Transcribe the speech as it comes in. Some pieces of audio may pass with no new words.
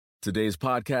Today's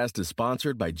podcast is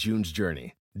sponsored by June's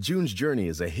Journey. June's Journey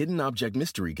is a hidden object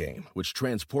mystery game which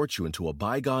transports you into a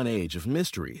bygone age of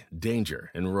mystery, danger,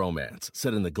 and romance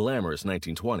set in the glamorous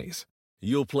 1920s.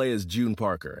 You'll play as June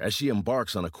Parker as she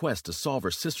embarks on a quest to solve her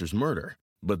sister's murder.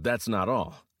 But that's not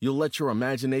all. You'll let your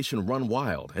imagination run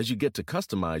wild as you get to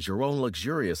customize your own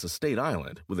luxurious estate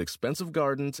island with expensive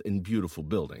gardens and beautiful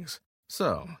buildings.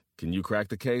 So, can you crack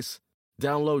the case?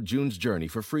 Download June's Journey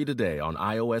for free today on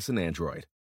iOS and Android.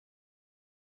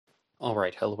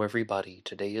 Alright, hello everybody.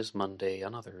 Today is Monday,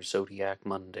 another Zodiac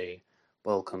Monday.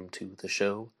 Welcome to the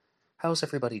show. How's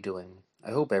everybody doing? I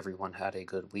hope everyone had a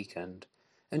good weekend.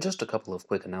 And just a couple of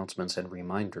quick announcements and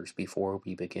reminders before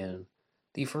we begin.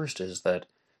 The first is that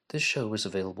this show is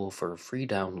available for free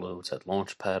downloads at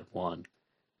Launchpad 1.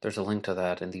 There's a link to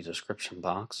that in the description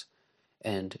box,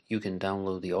 and you can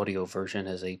download the audio version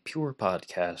as a pure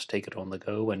podcast, take it on the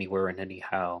go, anywhere and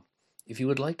anyhow. If you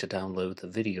would like to download the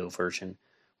video version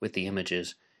with the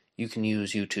images, you can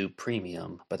use YouTube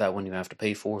Premium, but that one you have to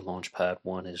pay for. Launchpad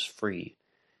 1 is free.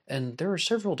 And there are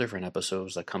several different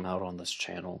episodes that come out on this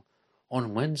channel.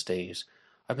 On Wednesdays,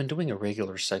 I've been doing a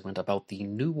regular segment about the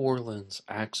New Orleans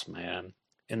Axeman,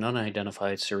 an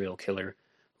unidentified serial killer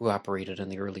who operated in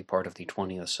the early part of the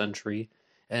 20th century,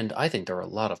 and I think there are a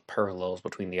lot of parallels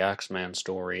between the Axeman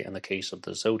story and the case of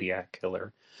the Zodiac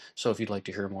killer. So if you'd like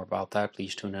to hear more about that,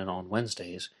 please tune in on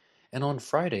Wednesdays. And on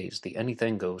Fridays, the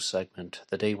Anything Goes segment,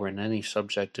 the day when any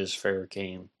subject is fair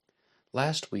game.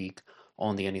 Last week,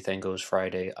 on the Anything Goes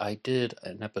Friday, I did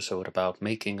an episode about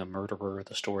Making a Murderer,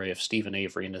 the story of Stephen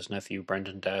Avery and his nephew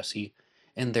Brendan Dassey,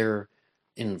 and their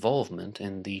involvement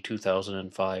in the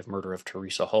 2005 murder of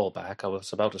Teresa Hallback. I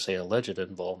was about to say alleged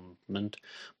involvement,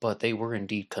 but they were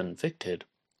indeed convicted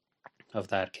of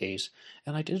that case,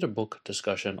 and I did a book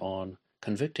discussion on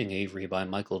Convicting Avery by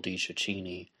Michael D.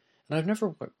 Cecchini, and I've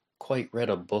never quite read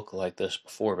a book like this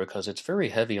before because it's very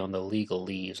heavy on the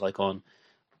legalese, like on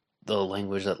the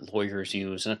language that lawyers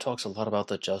use, and it talks a lot about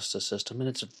the justice system, and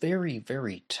it's very,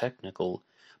 very technical,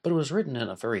 but it was written in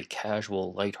a very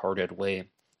casual, lighthearted way. It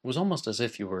was almost as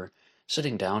if you were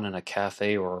sitting down in a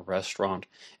cafe or a restaurant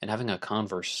and having a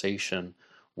conversation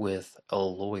with a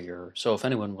lawyer. So if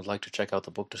anyone would like to check out the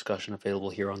book discussion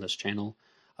available here on this channel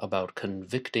about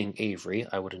Convicting Avery,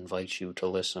 I would invite you to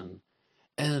listen.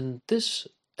 And this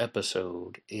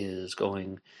episode is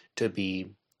going to be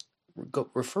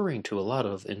referring to a lot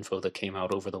of info that came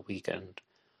out over the weekend.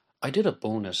 I did a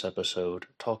bonus episode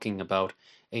talking about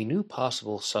a new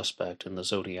possible suspect in the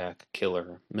Zodiac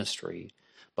killer mystery.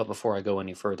 But before I go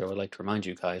any further, I'd like to remind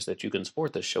you guys that you can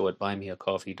support this show at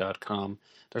buymeacoffee.com.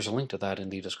 There's a link to that in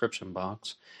the description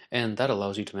box, and that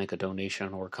allows you to make a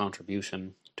donation or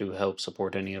contribution to help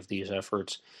support any of these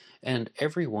efforts. And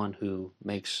everyone who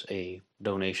makes a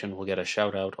donation will get a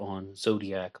shout out on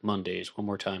Zodiac Mondays. One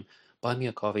more time,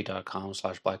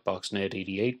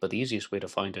 buymeacoffee.com/blackboxned88, but the easiest way to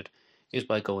find it is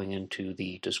by going into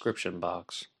the description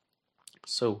box.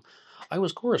 So, I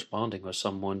was corresponding with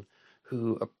someone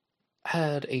who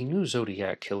had a new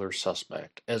Zodiac killer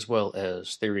suspect, as well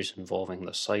as theories involving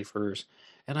the ciphers,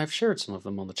 and I've shared some of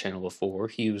them on the channel before.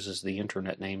 He uses the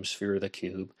internet name Sphere the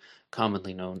Cube,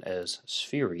 commonly known as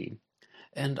Sphery,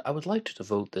 and I would like to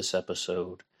devote this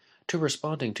episode to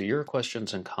responding to your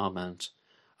questions and comments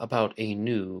about a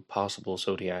new possible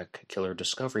Zodiac killer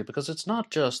discovery, because it's not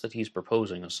just that he's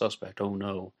proposing a suspect, oh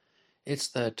no, it's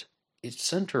that it's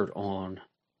centered on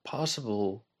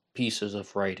possible pieces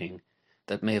of writing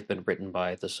that may have been written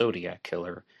by the Zodiac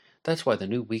killer. That's why the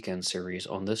new weekend series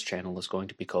on this channel is going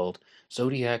to be called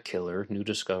Zodiac Killer New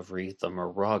Discovery, The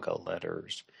Moraga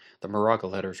Letters. The Moraga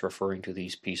Letters referring to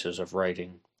these pieces of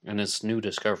writing, and its new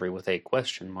discovery with a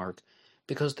question mark,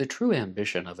 because the true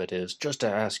ambition of it is just to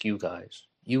ask you guys,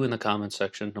 you in the comments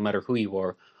section, no matter who you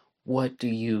are, what do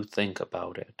you think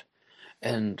about it?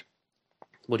 And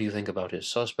what do you think about his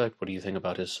suspect? What do you think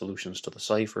about his solutions to the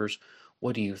ciphers?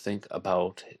 What do you think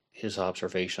about his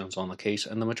observations on the case?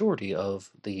 And the majority of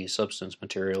the substance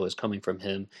material is coming from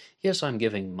him. Yes, I'm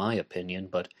giving my opinion,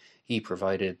 but he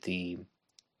provided the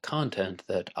content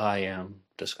that I am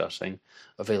discussing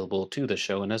available to the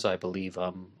show, and as I believe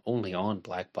only on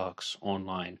Black Box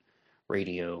Online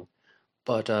Radio.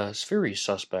 But Sphery's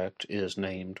suspect is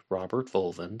named Robert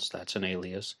Volvins. That's an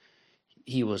alias.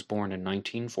 He was born in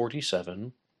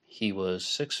 1947. He was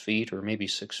 6 feet, or maybe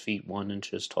 6 feet 1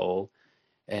 inches tall,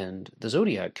 and the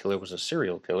Zodiac killer was a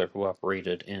serial killer who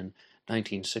operated in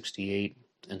 1968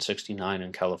 and 69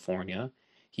 in California.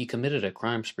 He committed a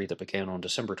crime spree that began on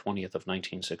December 20th of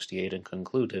 1968 and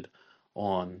concluded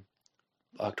on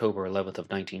October 11th of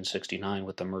 1969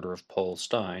 with the murder of Paul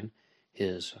Stein,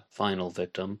 his final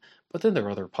victim. But then there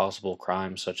are other possible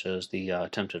crimes, such as the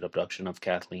attempted abduction of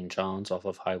Kathleen Johns off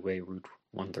of Highway Route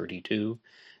 132,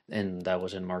 and that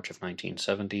was in March of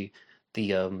 1970.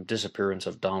 The disappearance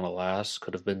of Donna Lass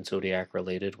could have been Zodiac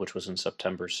related, which was in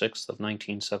September 6th of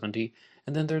 1970.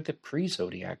 And then there are the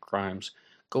pre-Zodiac crimes,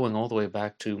 going all the way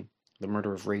back to the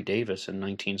murder of Ray Davis in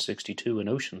 1962 in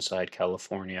Oceanside,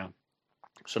 California.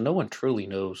 So no one truly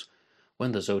knows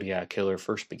when the Zodiac killer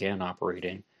first began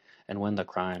operating and when the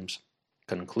crimes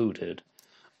concluded.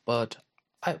 But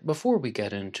before we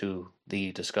get into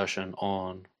the discussion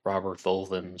on Robert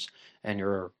Volvins and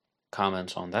your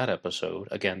comments on that episode,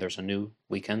 again, there's a new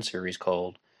weekend series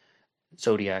called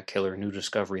Zodiac Killer New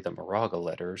Discovery, the Moraga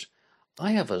Letters.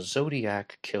 I have a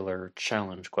Zodiac Killer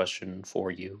challenge question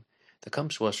for you that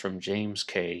comes to us from James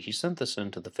K. He sent this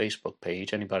into the Facebook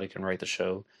page. Anybody can write the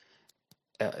show.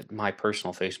 My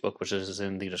personal Facebook, which is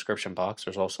in the description box.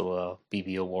 There's also a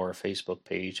BBO War Facebook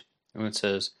page. And it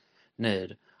says,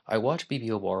 Ned, I watch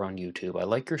BBO War on YouTube. I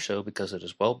like your show because it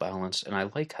is well balanced, and I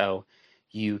like how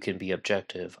you can be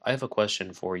objective. I have a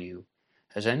question for you.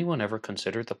 Has anyone ever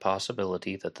considered the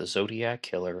possibility that the Zodiac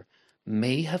Killer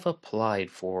may have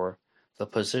applied for the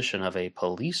position of a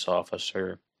police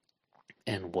officer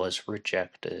and was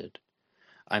rejected?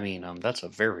 I mean, that's a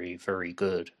very, very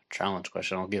good challenge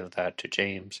question. I'll give that to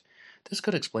James. This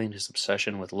could explain his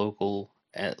obsession with local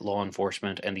law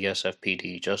enforcement and the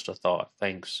SFPD. Just a thought.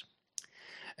 Thanks.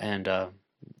 And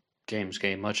James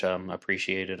K, much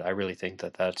appreciated. I really think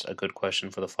that that's a good question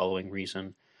for the following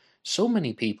reason. So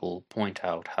many people point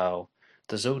out how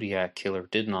the Zodiac Killer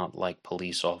did not like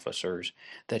police officers,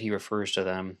 that he refers to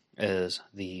them as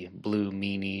the blue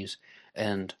meanies,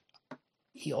 and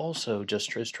he also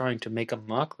just is trying to make a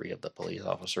mockery of the police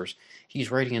officers.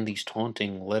 He's writing in these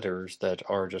taunting letters that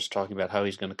are just talking about how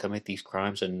he's going to commit these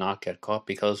crimes and not get caught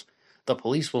because the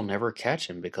police will never catch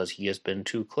him because he has been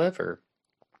too clever.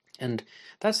 And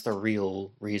that's the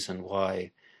real reason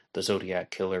why the Zodiac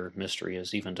Killer mystery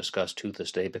is even discussed to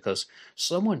this day, because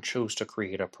someone chose to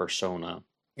create a persona.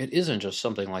 It isn't just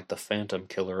something like the Phantom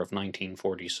Killer of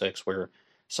 1946, where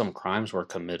some crimes were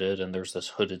committed and there's this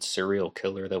hooded serial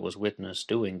killer that was witnessed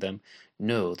doing them.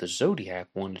 No, the Zodiac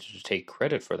wanted to take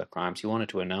credit for the crimes. He wanted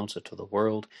to announce it to the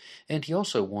world, and he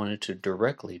also wanted to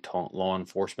directly taunt law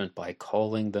enforcement by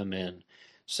calling them in,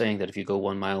 saying that if you go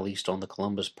 1 mile east on the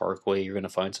Columbus Parkway, you're going to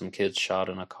find some kids shot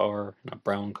in a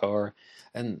brown car.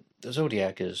 And the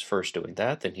Zodiac is first doing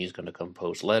that, then he's going to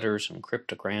compose letters and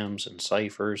cryptograms and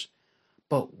ciphers.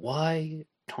 But why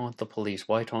taunt the police?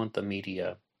 Why taunt the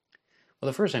media? Well,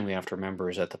 the first thing we have to remember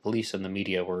is that the police and the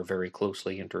media were very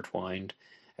closely intertwined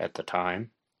at the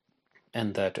time.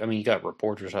 And that, I mean, you got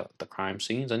reporters at the crime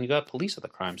scenes and you got police at the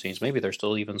crime scenes. Maybe they're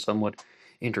still even somewhat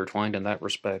intertwined in that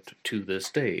respect to this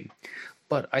day.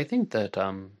 But I think that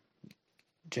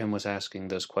Jim was asking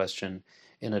this question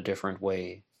in a different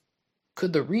way.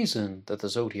 Could the reason that the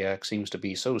Zodiac seems to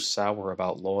be so sour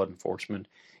about law enforcement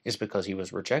is because he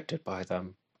was rejected by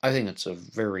them? I think it's a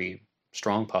very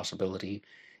strong possibility.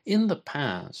 In the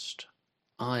past,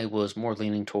 I was more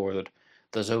leaning toward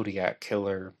the Zodiac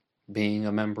Killer being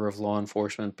a member of law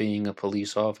enforcement, being a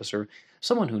police officer,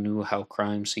 someone who knew how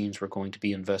crime scenes were going to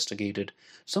be investigated,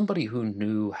 somebody who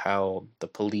knew how the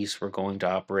police were going to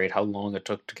operate, how long it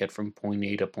took to get from point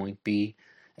A to point B,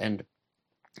 and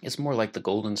it's more like the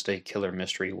Golden State Killer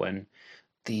mystery when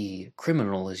the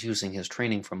criminal is using his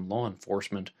training from law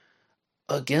enforcement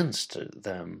against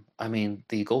them. I mean,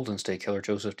 the Golden State Killer,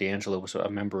 Joseph D'Angelo, was a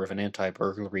member of an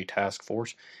anti-burglary task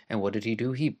force, and what did he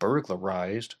do? He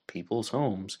burglarized people's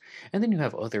homes. And then you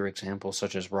have other examples,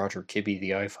 such as Roger Kibbe,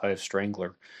 the I-5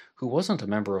 Strangler, who wasn't a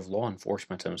member of law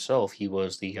enforcement himself. He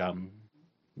was the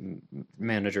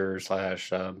manager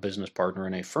slash business partner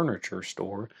in a furniture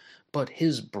store, but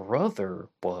his brother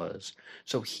was.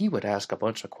 So he would ask a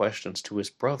bunch of questions to his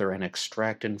brother and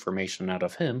extract information out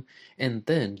of him, and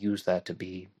then use that to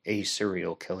be a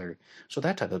serial killer. So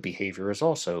that type of behavior is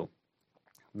also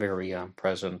very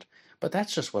present. But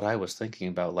that's just what I was thinking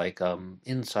about, like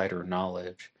insider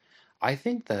knowledge. I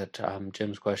think that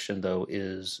Jim's question, though,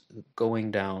 is going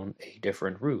down a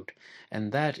different route,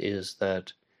 and that is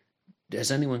that has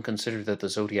anyone considered that the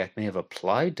Zodiac may have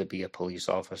applied to be a police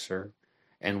officer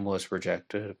and was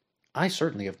rejected? I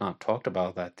certainly have not talked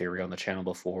about that theory on the channel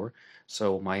before,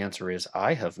 so my answer is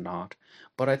I have not.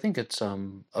 But I think it's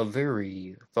a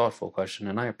very thoughtful question,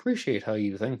 and I appreciate how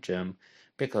you think, Jim,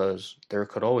 because there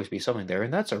could always be something there,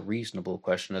 and that's a reasonable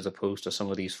question as opposed to some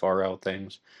of these far out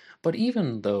things. But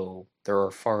even though there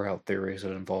are far out theories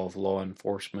that involve law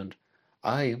enforcement,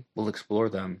 I will explore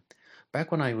them. Back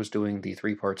when I was doing the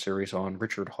 3-part series on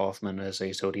Richard Hoffman as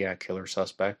a Zodiac killer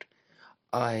suspect,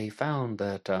 I found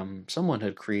that someone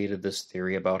had created this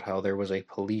theory about how there was a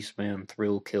policeman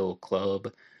thrill kill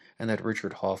club, and that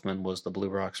Richard Hoffman was the Blue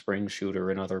Rock Springs shooter,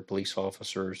 and other police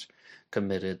officers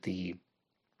committed the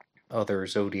other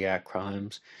Zodiac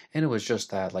crimes. And it was just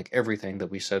that, like everything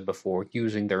that we said before,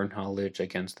 using their knowledge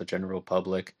against the general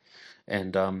public,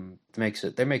 and makes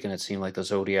it they're making it seem like the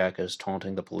Zodiac is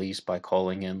taunting the police by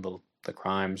calling in the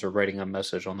crimes or writing a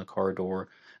message on the car door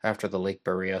after the Lake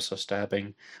Berryessa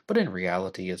stabbing. But in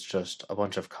reality, it's just a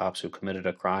bunch of cops who committed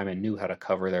a crime and knew how to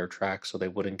cover their tracks so they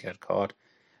wouldn't get caught.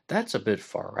 That's a bit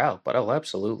far out, but I'll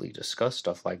absolutely discuss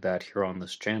stuff like that here on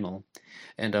this channel.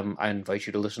 And I invite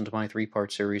you to listen to my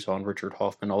three-part series on Richard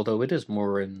Hoffman, although it is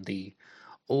more in the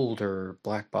older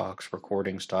black box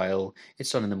recording style.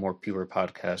 It's done in the more pure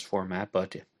podcast format,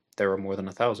 but there are more than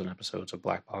 1,000 episodes of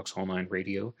Black Box Online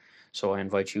Radio, so I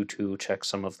invite you to check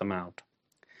some of them out.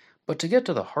 But to get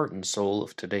to the heart and soul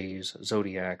of today's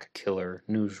Zodiac Killer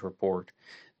news report,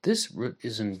 this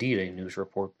is indeed a news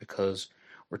report because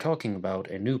we're talking about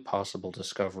a new possible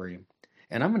discovery.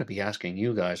 And I'm going to be asking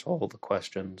you guys all the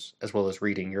questions, as well as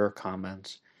reading your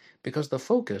comments, because the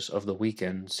focus of the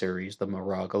weekend series, the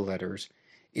Moraga Letters,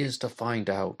 is to find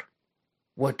out,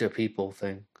 what do people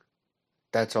think?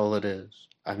 That's all it is.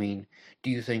 I mean, do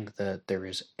you think that there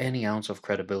is any ounce of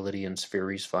credibility in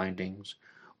Spheri's findings?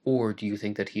 Or do you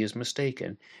think that he is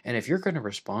mistaken? And if you're going to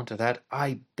respond to that,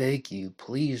 I beg you,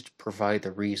 please provide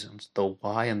the reasons, the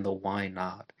why and the why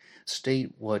not.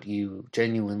 State what you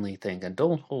genuinely think and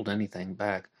don't hold anything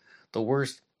back. The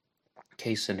worst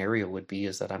case scenario would be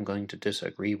is that I'm going to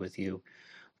disagree with you.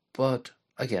 But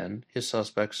again, his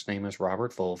suspect's name is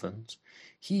Robert Volvins.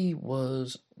 He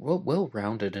was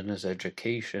well-rounded in his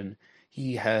education.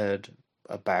 He had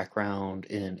a background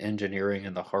in engineering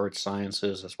and the hard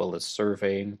sciences as well as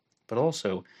surveying, but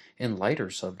also in lighter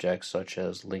subjects such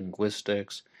as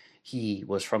linguistics. He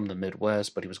was from the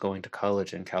Midwest, but he was going to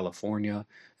college in California.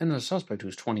 And the suspect,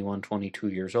 who's 21, 22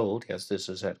 years old, yes, this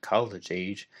is at college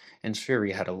age, and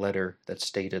Spheri had a letter that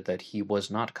stated that he was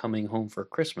not coming home for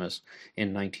Christmas in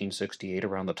 1968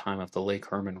 around the time of the Lake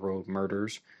Herman Road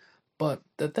murders. But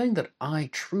the thing that I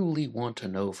truly want to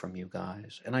know from you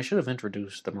guys, and I should have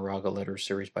introduced the Moraga Letters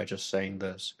series by just saying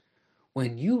this,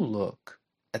 when you look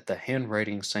at the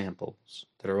handwriting samples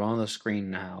that are on the screen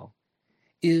now,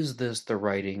 is this the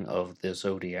writing of the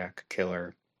Zodiac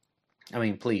Killer? I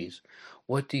mean, please,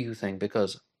 what do you think?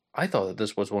 Because I thought that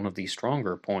this was one of the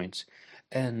stronger points,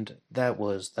 and that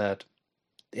was that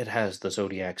it has the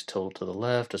Zodiac's tilt to the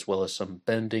left, as well as some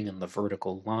bending in the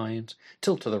vertical lines.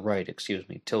 Tilt to the right, excuse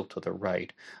me, tilt to the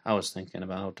right. I was thinking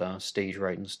about stage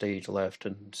right and stage left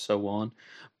and so on.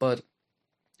 But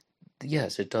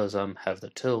yes, it does have the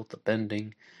tilt, the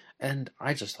bending, and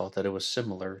I just thought that it was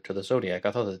similar to the Zodiac.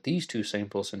 I thought that these two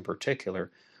samples in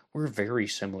particular were very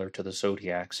similar to the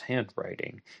Zodiac's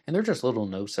handwriting, and they're just little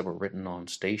notes that were written on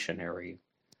stationery.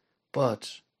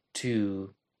 But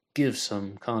to give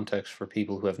some context for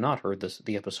people who have not heard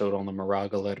the episode on the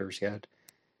Moraga letters yet,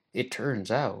 it turns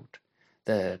out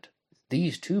that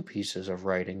these two pieces of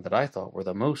writing that I thought were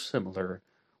the most similar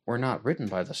were not written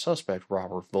by the suspect,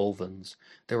 Robert Volvins.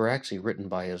 They were actually written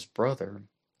by his brother.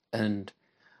 And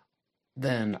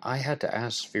then I had to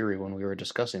ask Spheri when we were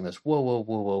discussing this, whoa, whoa,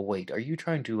 whoa, whoa, wait, are you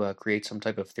trying to create some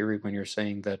type of theory when you're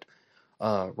saying that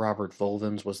Robert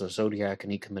Volvins was the Zodiac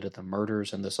and he committed the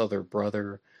murders, and this other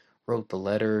brother wrote the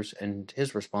letters? And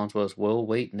his response was, well,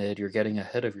 wait, Ned, you're getting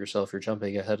ahead of yourself. You're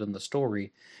jumping ahead in the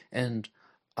story. And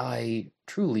I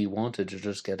truly wanted to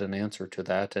just get an answer to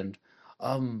that, and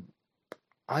um,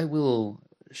 I will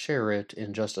share it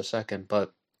in just a second.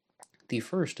 But the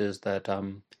first is that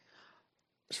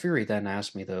Spheri then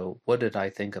asked me, though, what did I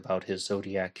think about his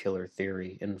Zodiac killer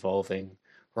theory involving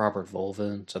Robert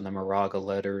Volvins and the Moraga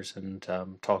letters and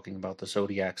talking about the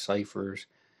Zodiac ciphers.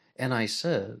 And I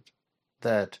said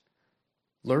that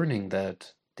learning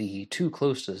that the two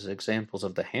closest examples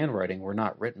of the handwriting were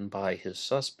not written by his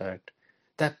suspect,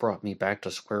 that brought me back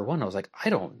to square one. I was like, I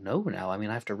don't know now. I mean,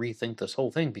 I have to rethink this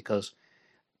whole thing because,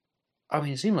 I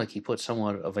mean, it seemed like he put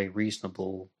somewhat of a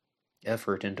reasonable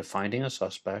effort into finding a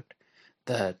suspect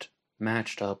that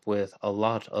matched up with a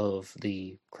lot of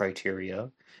the criteria.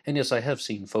 And yes, I have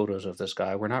seen photos of this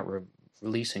guy. We're not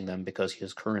releasing them because he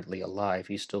is currently alive.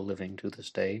 He's still living to this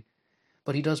day.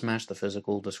 But he does match the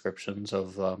physical descriptions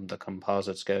of the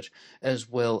composite sketch as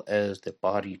well as the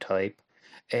body type.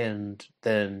 And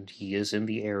then he is in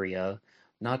the area.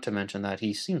 Not to mention that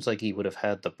he seems like he would have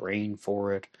had the brain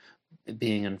for it,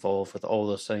 being involved with all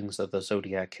those things that the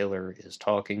Zodiac Killer is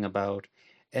talking about.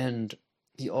 And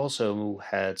he also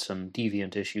had some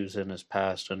deviant issues in his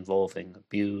past involving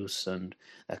abuse, and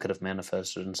that could have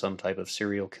manifested in some type of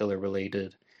serial killer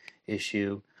related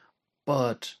issue.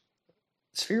 But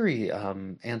Spheri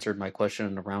answered my question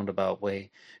in a roundabout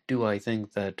way. Do I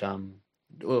think that,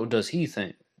 well, does he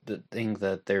think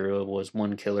that there was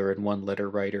one killer and one letter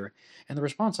writer? And the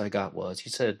response I got was, he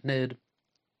said, Ned,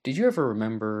 did you ever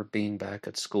remember being back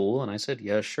at school? And I said,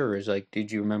 yeah, sure. He's like,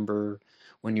 did you remember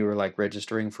when you were like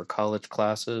registering for college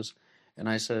classes? And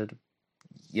I said,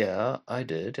 yeah, I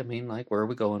did. I mean, like, where are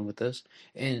we going with this?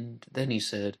 And then he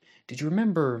said, did you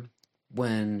remember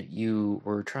when you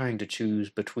were trying to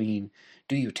choose between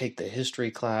do you take the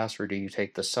history class or do you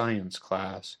take the science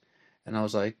class? And I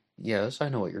was like, yes, I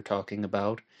know what you're talking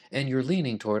about. And you're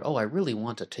leaning toward, oh, I really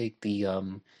want to take the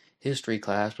history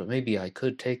class, but maybe I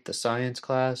could take the science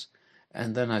class.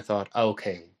 And then I thought,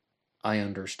 okay, I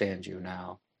understand you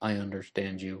now. I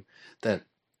understand you that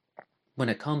when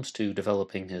it comes to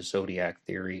developing his Zodiac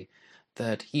theory,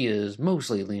 that he is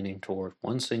mostly leaning toward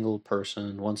one single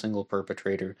person, one single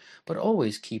perpetrator, but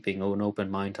always keeping an open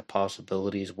mind to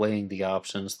possibilities, weighing the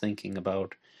options, thinking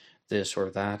about this or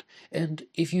that. And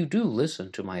if you do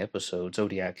listen to my episode,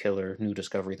 Zodiac Killer, New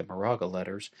Discovery, the Moraga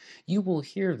Letters, you will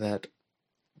hear that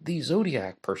the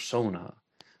Zodiac persona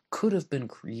could have been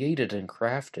created and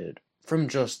crafted from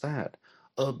just that,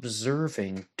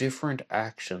 observing different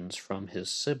actions from his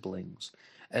siblings.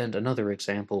 And another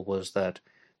example was that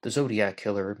the Zodiac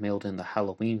Killer mailed in the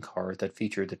Halloween card that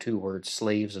featured the two words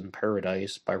slaves in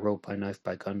paradise, by rope, by knife,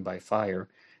 by gun, by fire,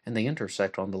 and they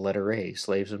intersect on the letter A,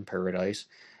 slaves in paradise,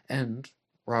 and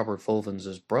Robert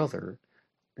Fulvins' brother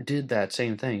did that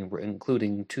same thing,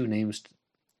 including two names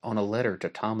on a letter to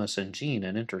Thomas and Jean,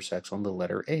 and intersects on the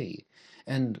letter A.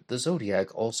 And the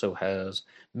Zodiac also has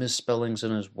misspellings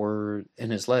in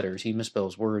his letters. He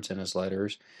misspells words in his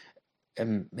letters,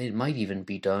 and it might even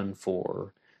be done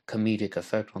for comedic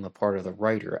effect on the part of the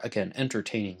writer, again,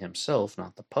 entertaining himself,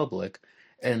 not the public.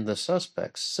 And the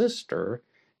suspect's sister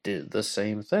did the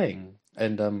same thing.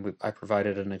 And I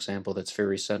provided an example that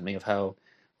Spheri sent me of how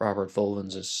Robert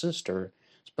Volvins' sister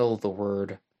spelled the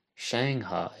word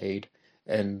Shanghaied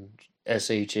and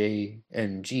SHANG-HIGHED,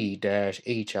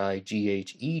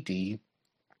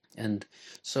 and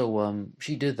so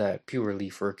she did that purely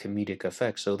for comedic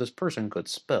effect. So this person could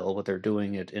spell, but they're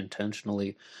doing it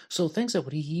intentionally. So things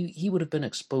that he would have been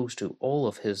exposed to all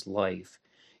of his life,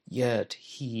 yet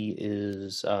he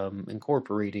is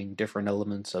incorporating different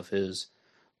elements of his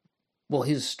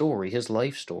story, his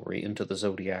life story, into the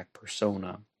Zodiac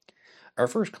persona. Our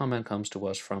first comment comes to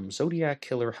us from Zodiac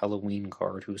Killer Halloween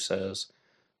Card, who says,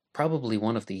 probably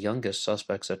one of the youngest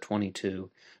suspects at 22,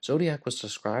 Zodiac was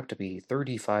described to be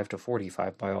 35 to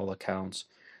 45 by all accounts.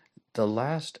 The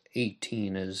last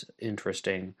 18 is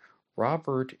interesting.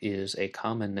 Robert is a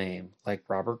common name, like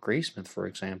Robert Graysmith, for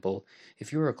example.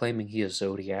 If you are claiming he is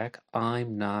Zodiac,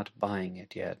 I'm not buying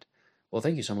it yet. Well,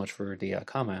 thank you so much for the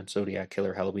comment, Zodiac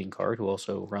Killer Halloween Card, who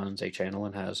also runs a channel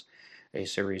and has a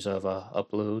series of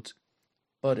uploads.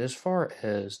 But as far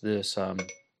as this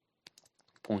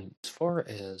point. As far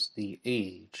as the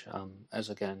age, as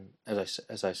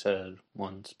I said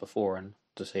once before, and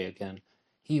to say again,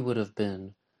 he would have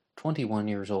been 21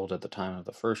 years old at the time of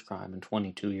the first crime and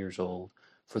 22 years old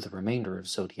for the remainder of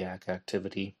Zodiac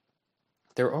activity.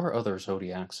 There are other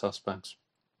Zodiac suspects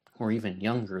who are even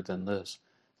younger than this.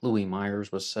 Louis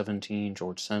Myers was 17,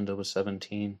 George Senda was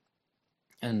 17,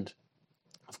 and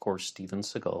of course Steven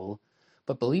Seagal.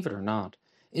 But believe it or not,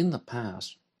 in the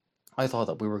past, I thought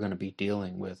that we were going to be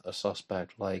dealing with a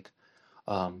suspect like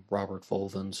Robert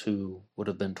Fulvins, who would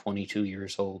have been 22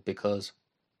 years old, because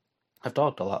I've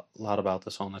talked a lot about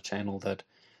this on the channel, that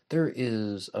there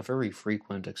is a very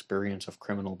frequent experience of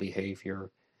criminal behavior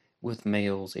with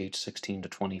males aged 16 to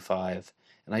 25.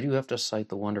 And I do have to cite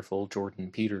the wonderful Jordan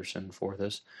Peterson for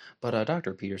this, but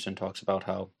Dr. Peterson talks about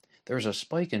how there's a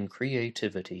spike in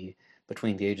creativity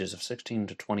between the ages of 16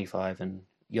 to 25 in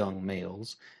young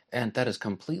males, and that is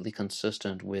completely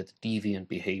consistent with deviant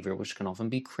behavior, which can often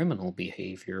be criminal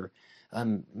behavior. I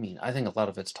think a lot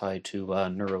of it's tied to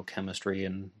neurochemistry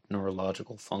and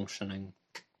neurological functioning,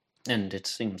 and it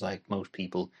seems like most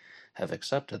people have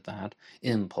accepted that.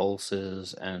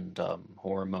 Impulses and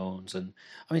hormones, and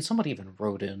somebody even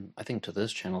wrote in, I think, to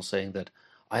this channel saying that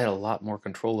I had a lot more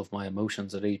control of my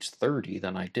emotions at age 30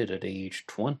 than I did at age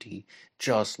 20,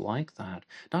 just like that.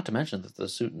 Not to mention that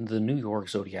the New York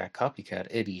Zodiac copycat,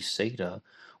 Eddie Seda,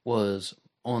 was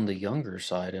on the younger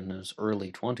side in his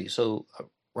early 20s. So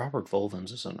Robert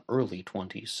Volvins is an early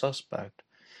 20s suspect,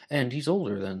 and he's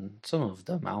older than some of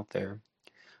them out there.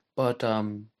 But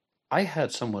I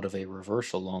had somewhat of a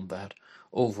reversal on that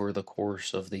over the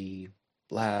course of the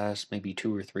last maybe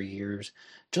 2 or 3 years,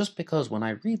 just because when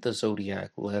I read the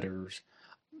Zodiac letters,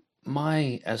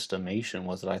 my estimation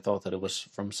was that I thought that it was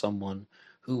from someone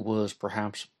who was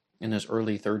perhaps in his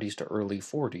early 30s to early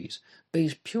 40s,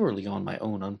 based purely on my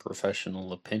own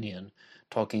unprofessional opinion,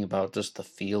 talking about just the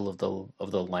feel of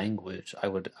the language. I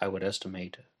would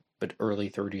estimate, but early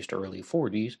 30s to early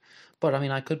 40s. But I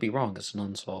mean, I could be wrong. It's an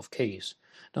unsolved case.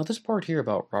 Now, this part here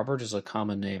about Robert is a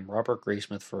common name. Robert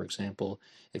Graysmith, for example.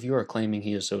 If you are claiming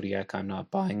he is Zodiac, I'm not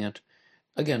buying it.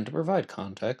 Again, to provide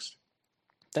context,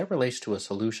 that relates to a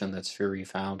solution that's Fury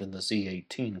found in the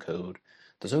Z18 code.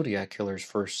 The Zodiac killer's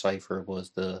first cipher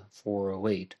was the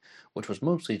 408, which was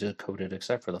mostly decoded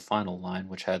except for the final line,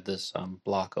 which had this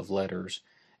block of letters.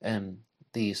 And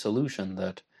the solution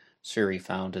that Siri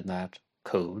found in that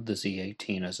code, the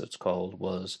Z18 as it's called,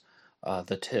 was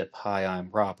the tip, "Hi, I'm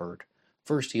Robert."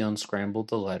 First, he unscrambled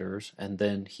the letters, and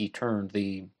then he turned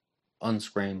the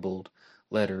unscrambled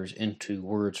letters into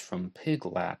words from Pig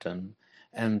Latin,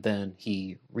 and then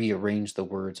he rearranged the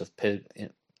words of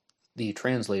the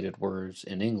translated words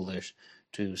in English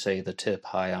to say the tip,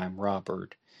 "Hi, I'm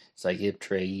Robert." It's like ib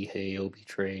tre, ihe, obi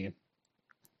tre,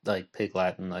 like Pig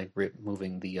Latin, like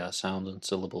moving the sounds and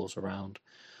syllables around.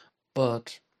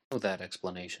 But that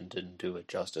explanation didn't do it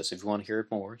justice. If you want to hear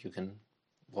it more, you can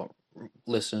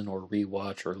listen or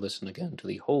rewatch or listen again to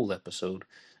the whole episode,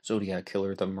 Zodiac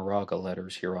Killer, the Moraga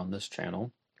letters, here on this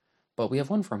channel. But we have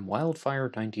one from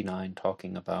Wildfire99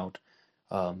 talking about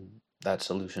that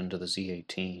solution to the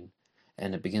Z18,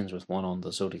 and it begins with one on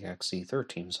the Zodiac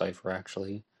Z13 cipher,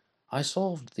 actually. I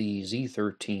solved the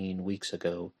Z13 weeks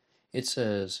ago. It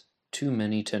says, too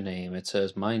many to name. It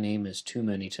says, my name is too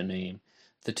many to name.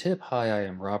 The tip, "Hi, I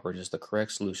am Robert," is the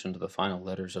correct solution to the final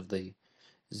letters of the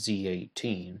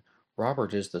Z18.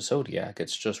 Robert is the Zodiac.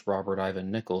 It's just Robert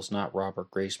Ivan Nichols, not Robert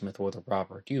Graysmith or the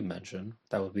Robert you mentioned.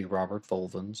 That would be Robert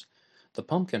Volvins. The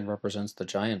pumpkin represents the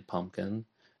giant pumpkin,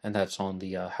 and that's on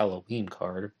the Halloween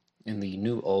card in the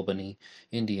New Albany,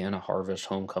 Indiana Harvest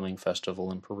Homecoming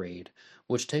Festival and Parade,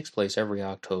 which takes place every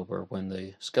October when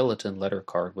the skeleton letter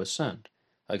card was sent.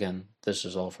 Again, this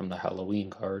is all from the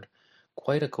Halloween card.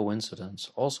 Quite a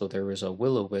coincidence. Also, there is a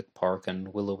Willowwick Park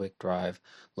and Willowwick Drive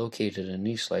located in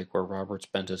Eastlake where Robert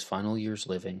spent his final years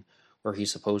living, where he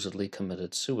supposedly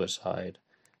committed suicide.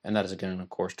 And that is again, of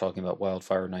course, talking about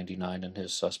Wildfire 99 and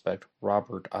his suspect,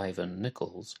 Robert Ivan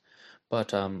Nichols.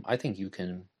 But I think you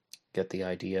can get the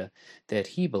idea that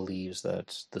he believes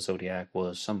that the Zodiac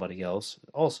was somebody else,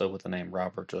 also with the name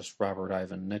Robert, just Robert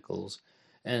Ivan Nichols.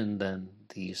 And then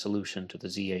the solution to the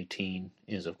Z18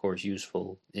 is, of course,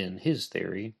 useful in his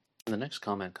theory. And the next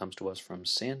comment comes to us from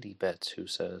Sandy Betts, who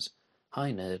says,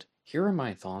 "Hi Ned, here are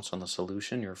my thoughts on the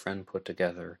solution your friend put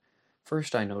together.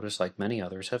 First, I notice, like many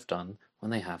others have done, when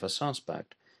they have a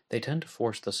suspect, they tend to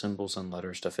force the symbols and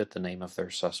letters to fit the name of their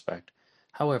suspect.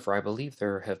 However, I believe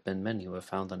there have been many who have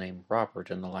found the name Robert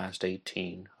in the last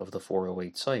 18 of the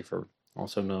 408 cipher,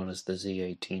 also known as the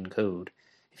Z18 code.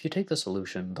 If you take the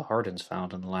solution, the Hardens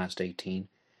found in the last 18,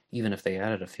 even if they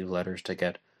added a few letters to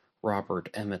get Robert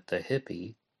Emmett the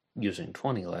Hippie, using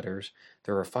 20 letters,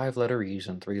 there are 5-letter E's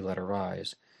and 3-letter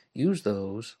I's. Use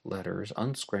those letters,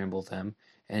 unscramble them,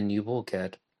 and you will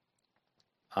get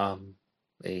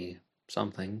a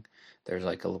something. There's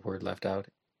like a word left out.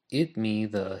 It me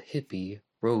the hippie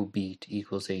row beat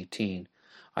equals 18.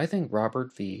 I think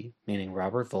Robert V, meaning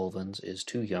Robert Volvins, is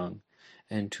too young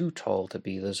and too tall to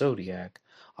be the Zodiac.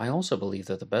 I also believe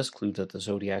that the best clue that the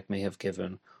Zodiac may have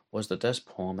given was the desk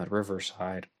poem at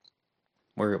Riverside,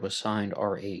 where it was signed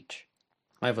RH.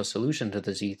 I have a solution to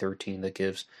the Z13 that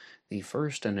gives the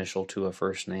first initial to a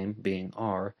first name, being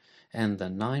R, and the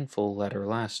 9 full-letter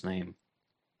last name.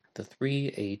 The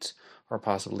 3 8s are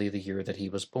possibly the year that he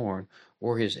was born,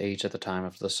 or his age at the time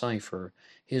of the cipher.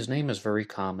 His name is very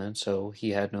common, so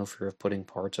he had no fear of putting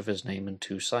parts of his name in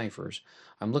 2 ciphers.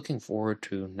 I'm looking forward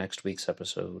to next week's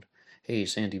episode. Hey,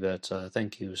 Sandy Betts,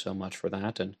 thank you so much for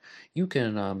that, and you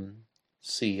can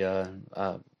see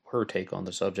her take on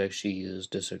the subject. She is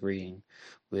disagreeing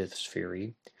with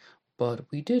Spheri, but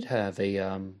we did have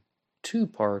a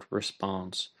 2-part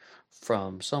response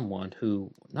from someone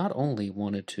who not only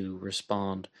wanted to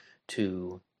respond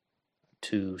to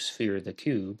Sphere the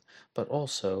Cube, but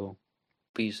also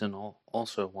Beeson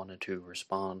also wanted to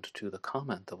respond to the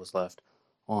comment that was left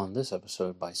on this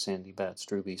episode by Sandy Betts.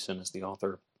 Drew Beeson is the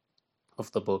author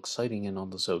of the book Sighting In on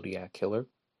the Zodiac Killer,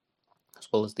 as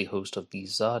well as the host of the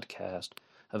Zodcast,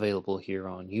 available here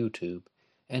on YouTube,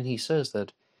 and he says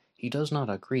that he does not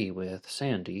agree with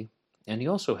Sandy, and he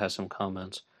also has some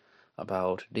comments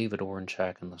about David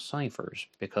Orenchak and the ciphers,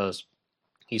 because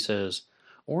he says,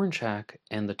 Orenchak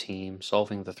and the team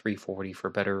solving the 340 for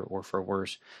better or for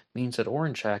worse means that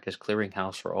Orenchak is clearing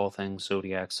house for all things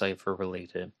Zodiac cipher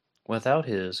related. Without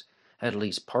his, at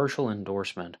least partial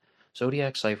endorsement,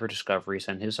 Zodiac cipher discoveries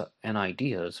and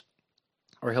ideas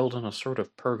are held in a sort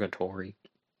of purgatory.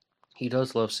 He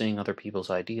does love seeing other people's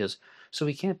ideas, so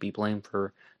he can't be blamed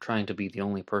for trying to be the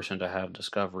only person to have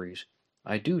discoveries.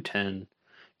 I do tend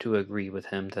to agree with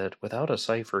him that without a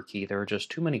cipher key, there are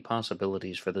just too many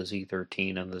possibilities for the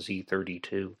Z13 and the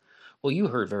Z32. Well, you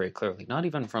heard very clearly, not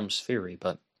even from Spheri,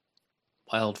 but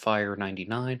Wildfire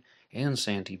 99 and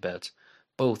Sandy Betts,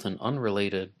 both in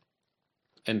unrelated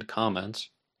and comments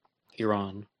here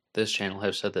on this channel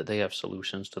have said that they have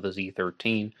solutions to the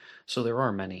Z13, so there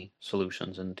are many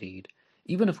solutions indeed.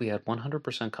 Even if we had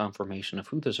 100% confirmation of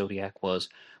who the Zodiac was,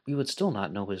 we would still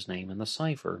not know his name in the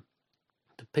cipher.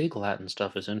 The big Latin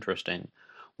stuff is interesting.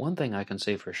 One thing I can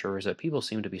say for sure is that people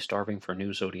seem to be starving for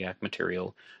new Zodiac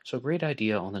material, so great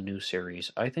idea on the new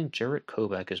series. I think Jarrett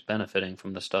Kobek is benefiting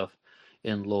from the stuff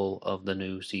in lull of the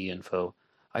new Z info.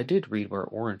 I did read where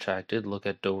Orenchak did look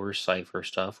at Doer's cipher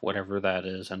stuff, whatever that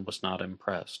is, and was not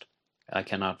impressed. I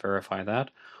cannot verify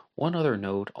that. One other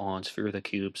note on Sphere the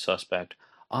Cube suspect.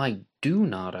 I do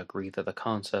not agree that the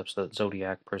concepts that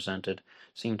Zodiac presented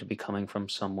seem to be coming from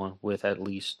someone with at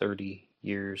least 30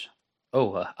 years.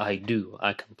 Oh, I do.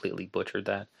 I completely butchered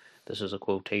that. This is a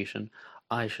quotation.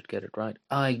 I should get it right.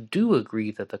 I do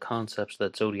agree that the concepts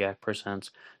that Zodiac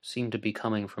presents seem to be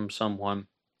coming from someone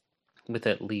with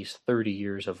at least 30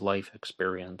 years of life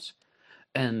experience.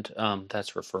 And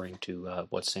that's referring to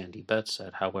what Sandy Betts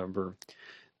said. However,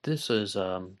 this is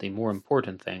the more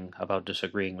important thing about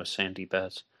disagreeing with Sandy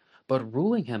Betts. But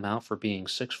ruling him out for being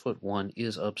 6'1"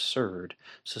 is absurd.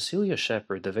 Cecilia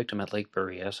Shepard, the victim at Lake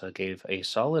Berryessa, gave a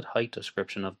solid height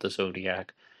description of the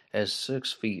Zodiac as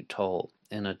 6 feet tall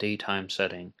in a daytime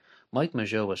setting. Mike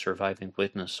Mageau, a surviving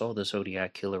witness, saw the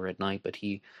Zodiac killer at night, but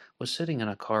he was sitting in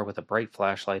a car with a bright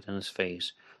flashlight in his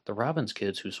face. The Robbins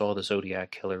kids who saw the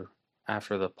Zodiac killer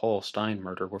after the Paul Stein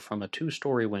murder were from a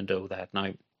 2-story window that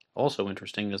night. Also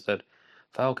interesting is that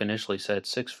Falk initially said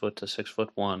 6 foot to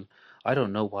 6'1". I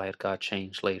don't know why it got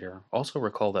changed later. Also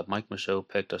recall that Mike Michaud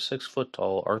picked a 6 foot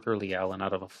tall Arthur Lee Allen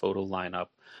out of a photo lineup.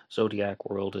 Zodiac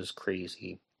world is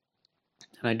crazy.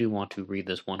 And I do want to read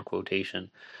this one quotation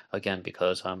again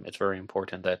because it's very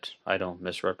important that I don't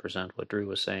misrepresent what Drew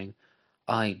was saying.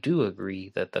 I do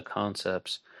agree that the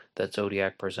concepts that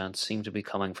Zodiac presents seem to be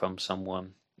coming from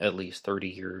someone at least 30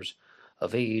 years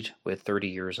of age with 30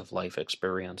 years of life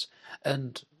experience.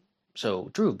 And so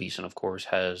Drew Beeson, of course,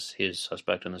 has his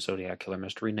suspect in the Zodiac killer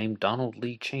mystery named Donald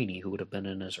Lee Cheney, who would have been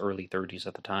in his early 30s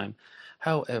at the time.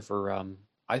 However,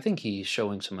 I think he's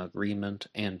showing some agreement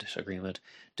and disagreement,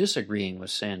 disagreeing with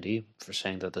Sandy for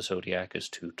saying that the Zodiac is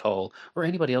too tall, or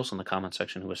anybody else in the comment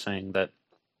section who was saying that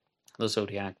the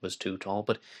Zodiac was too tall,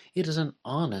 but it is an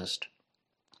honest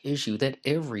issue that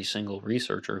every single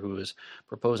researcher who is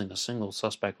proposing a single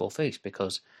suspect will face,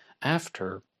 because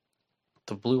after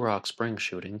the Blue Rock Springs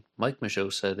shooting, Mike Michaud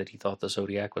said that he thought the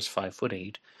Zodiac was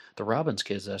 5'8". The Robbins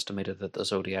kids estimated that the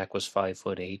Zodiac was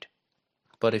 5'8".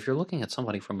 But if you're looking at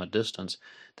somebody from a distance,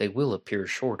 they will appear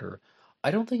shorter.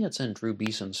 I don't think it's in Drew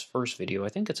Beeson's first video. I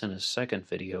think it's in his second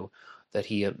video that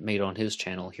he made on his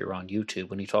channel here on YouTube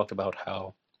when he talked about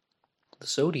how the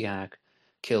Zodiac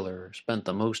killer spent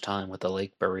the most time with the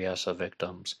Lake Berryessa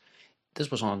victims.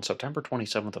 This was on September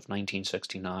 27th of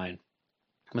 1969.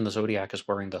 When the Zodiac is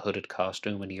wearing the hooded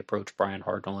costume and he approached Brian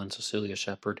Hartnell and Cecilia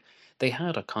Shepard, they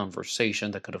had a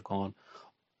conversation that could have gone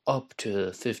up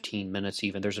to 15 minutes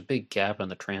even. There's a big gap in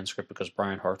the transcript because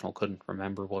Brian Hartnell couldn't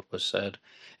remember what was said.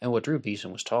 And what Drew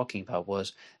Beeson was talking about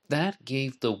was that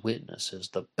gave the witnesses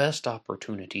the best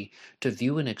opportunity to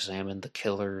view and examine the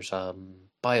killer's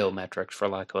biometrics, for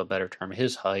lack of a better term,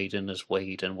 his height and his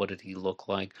weight and what did he look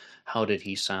like, how did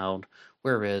he sound,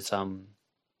 whereas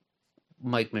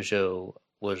Mike Mageau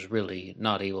was really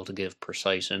not able to give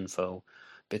precise info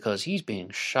because he's being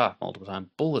shot multiple times.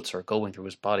 Bullets are going through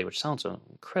his body, which sounds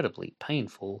incredibly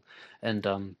painful, and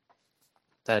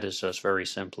that is just very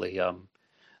simply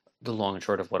the long and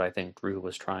short of what I think Drew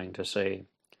was trying to say.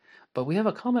 But we have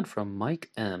a comment from Mike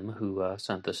M., who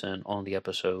sent this in on the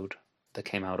episode that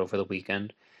came out over the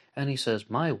weekend, and he says,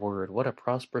 "My word, what a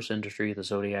prosperous industry the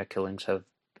Zodiac killings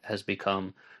has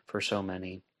become for so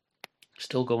many.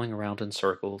 Still going around in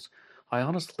circles. I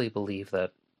honestly believe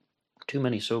that too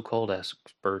many so-called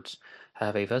experts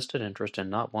have a vested interest in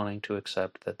not wanting to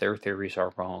accept that their theories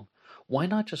are wrong. Why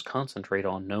not just concentrate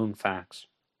on known facts?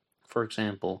 For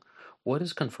example, what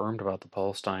is confirmed about the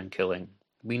Paul Stein killing?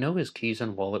 We know his keys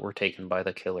and wallet were taken by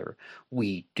the killer.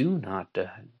 We do not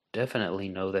definitely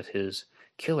know that his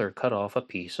killer cut off a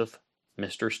piece of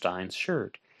Mr. Stein's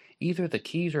shirt. Either the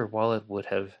keys or wallet would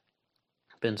have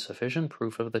been sufficient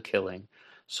proof of the killing.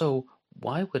 So,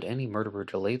 why would any murderer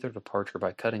delay their departure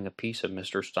by cutting a piece of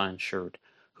Mr. Stein's shirt?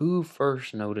 Who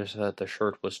first noticed that the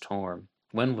shirt was torn?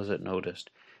 When was it noticed?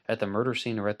 At the murder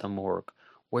scene or at the morgue?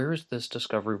 Where is this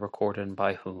discovery recorded and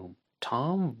by whom?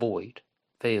 Tom Boyd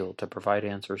failed to provide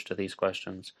answers to these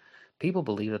questions. People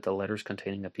believe that the letters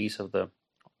containing a piece of the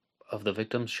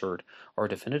victim's shirt are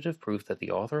definitive proof that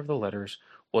the author of the letters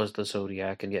was the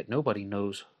Zodiac, and yet nobody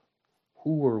knows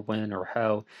who or when or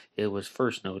how it was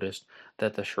first noticed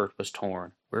that the shirt was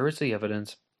torn. Where is the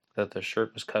evidence that the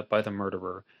shirt was cut by the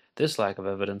murderer? This lack of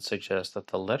evidence suggests that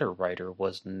the letter writer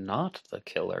was not the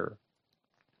killer.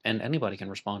 And anybody can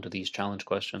respond to these challenge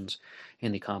questions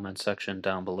in the comments section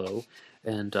down below.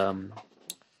 And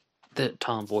that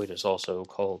Tom Boyd is also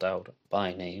called out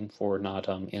by name for not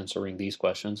answering these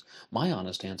questions. My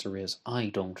honest answer is I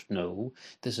don't know.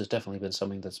 This has definitely been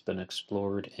something that's been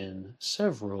explored in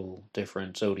several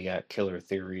different Zodiac killer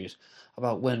theories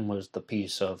about when was the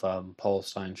piece of Paul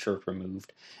Stein's shirt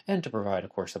removed. And to provide, of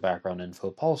course, the background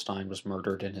info, Paul Stein was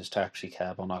murdered in his taxi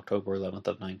cab on October 11th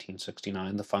of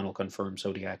 1969, the final confirmed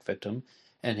Zodiac victim,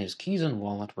 and his keys and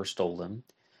wallet were stolen,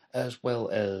 as well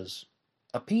as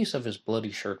a piece of his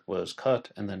bloody shirt was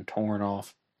cut and then torn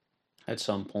off at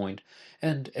some point.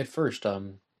 And at first,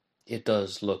 it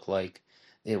does look like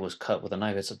it was cut with a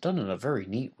knife. It's done in a very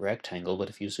neat rectangle, but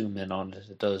if you zoom in on it,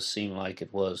 it does seem like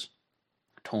it was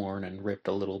torn and ripped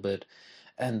a little bit.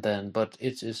 And then, but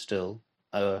it is still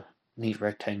a neat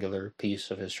rectangular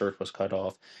piece of his shirt was cut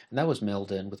off, and that was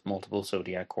mailed in with multiple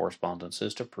Zodiac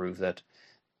correspondences to prove that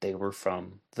they were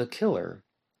from the killer.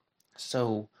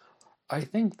 So, I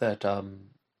think that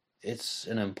it's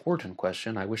an important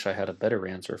question. I wish I had a better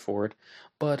answer for it,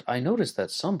 but I noticed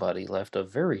that somebody left a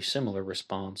very similar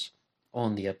response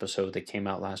on the episode that came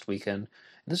out last weekend.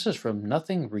 This is from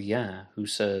Nothing Rien, who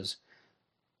says,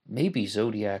 maybe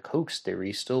Zodiac hoax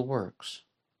theory still works.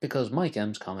 Because Mike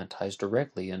M's comment ties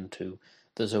directly into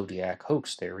the Zodiac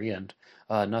hoax theory, and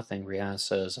Nothing Rien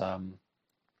says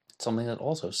something that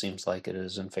also seems like it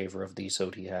is in favor of the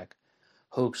Zodiac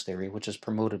hoax theory, which is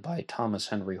promoted by Thomas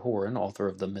Henry Horan, author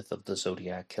of The Myth of the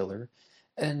Zodiac Killer.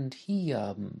 And he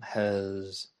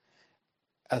has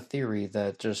a theory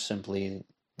that just simply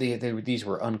these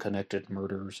were unconnected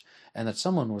murders, and that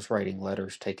someone was writing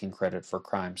letters taking credit for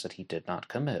crimes that he did not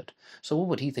commit. So what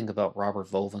would he think about Robert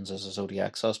Volvins as a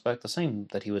Zodiac suspect? The same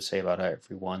that he would say about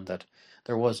everyone, that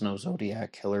there was no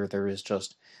Zodiac killer, there is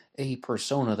just a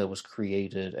persona that was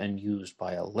created and used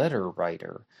by a letter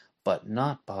writer, but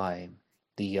not by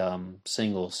the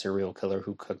single serial killer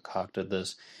who concocted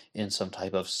this in some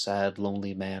type of sad,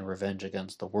 lonely man revenge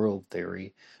against the world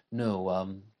theory.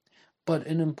 No, but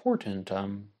an important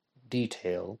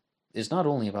detail is not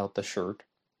only about the shirt,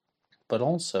 but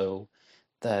also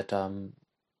that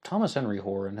Thomas Henry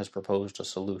Horan has proposed a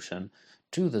solution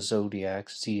to the Zodiac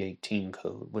Z18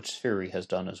 code, which Spheri has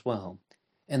done as well.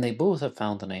 And they both have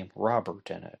found the name Robert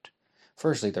in it.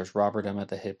 Firstly, there's Robert Emmett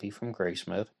the hippie from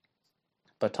Graysmith,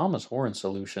 but Thomas Horan's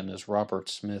solution is Robert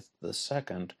Smith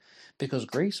II, because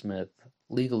Graysmith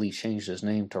legally changed his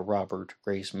name to Robert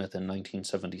Graysmith in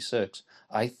 1976,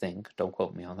 I think, don't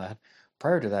quote me on that.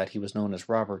 Prior to that, he was known as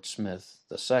Robert Smith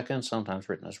II, sometimes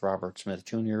written as Robert Smith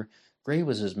Jr. Gray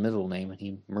was his middle name, and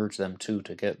he merged them two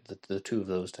to get the two of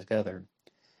those together.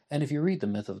 And if you read The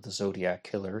Myth of the Zodiac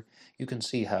Killer, you can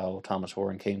see how Thomas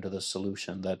Horan came to this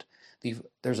solution, that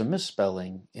there's a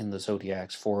misspelling in the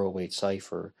Zodiac's 408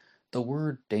 cipher. The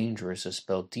word dangerous is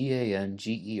spelled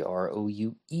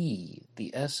Dangeroue.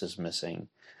 The S is missing,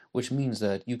 which means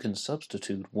that you can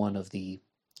substitute one of the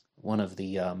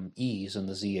E's in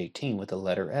the Z18 with the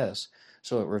letter S,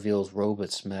 so it reveals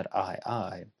Robert Smith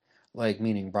II, like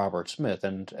meaning Robert Smith.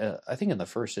 And I think in the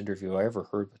first interview I ever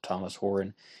heard with Thomas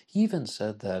Horan, he even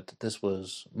said that this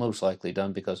was most likely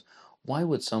done because why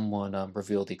would someone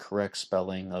reveal the correct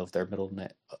spelling of their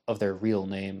of their real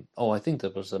name? Oh, I think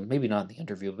that was maybe not in the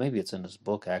interview, but maybe it's in his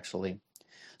book actually.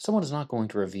 Someone is not going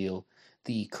to reveal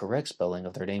the correct spelling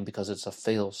of their name because it's a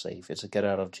fail-safe. It's a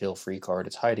get-out-of-jail-free card.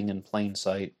 It's hiding in plain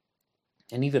sight.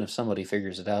 And even if somebody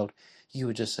figures it out, you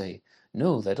would just say,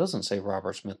 no, that doesn't say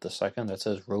Robert Smith II. That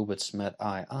says Robert Smith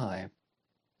II.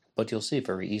 But you'll see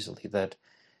very easily that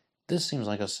this seems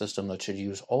like a system that should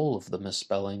use all of the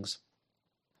misspellings,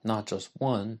 not just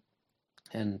one.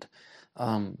 And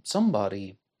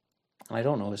somebody, I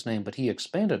don't know his name, but he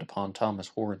expanded upon Thomas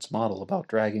Horan's model about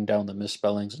dragging down the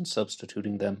misspellings and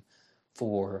substituting them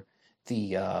for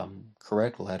the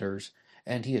correct letters.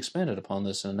 And he expanded upon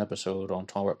this in an episode on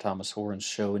Thomas Horan's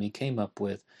show, and he came up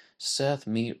with Seth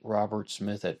meet Robert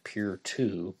Smith at Pier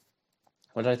 2,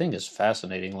 which I think is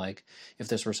fascinating. Like, if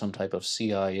this were some type of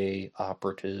CIA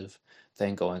operative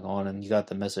thing going on, and you got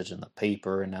the message in the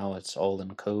paper, and now it's all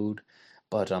in code,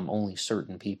 but only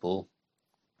certain people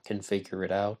can figure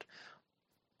it out.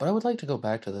 But I would like to go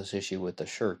back to this issue with the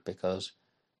shirt because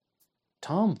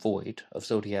Tom Voigt of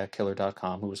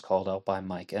ZodiacKiller.com, who was called out by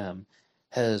Mike M.,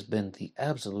 has been the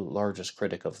absolute largest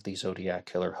critic of the Zodiac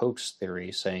Killer hoax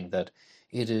theory, saying that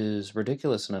it is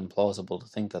ridiculous and implausible to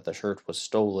think that the shirt was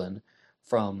stolen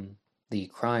from the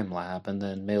crime lab and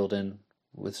then mailed in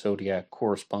with Zodiac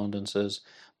correspondences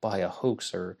by a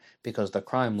hoaxer, because the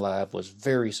crime lab was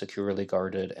very securely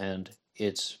guarded and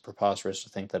it's preposterous to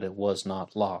think that it was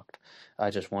not locked. I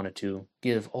just wanted to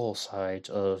give all sides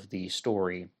of the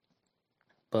story.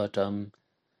 But what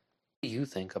do you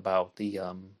think about the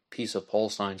piece of Paul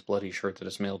Stein's bloody shirt that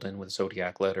is mailed in with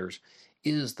Zodiac letters?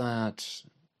 Is that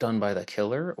done by the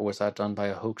killer, or was that done by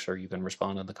a hoaxer? You can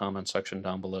respond in the comment section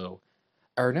down below.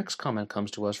 Our next comment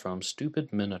comes to us from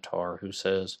Stupid Minotaur, who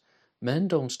says, "Men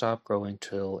don't stop growing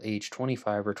till age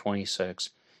 25 or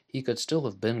 26. He could still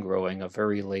have been growing, a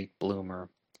very late bloomer."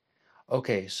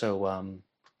 Okay, so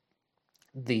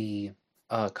the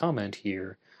comment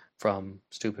here from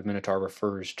Stupid Minotaur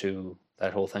refers to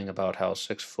that whole thing about how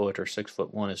 6 foot or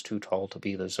 6'1" is too tall to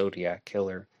be the Zodiac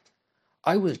Killer.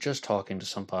 I was just talking to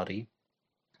somebody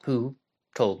who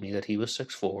told me that he was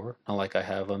 6'4", not like I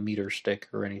have a meter stick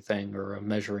or anything or a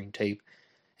measuring tape.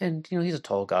 And, he's a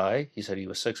tall guy. He said he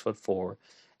was 6'4",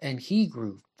 and he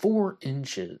grew 4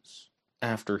 inches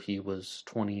after he was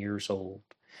 20 years old.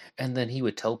 And then he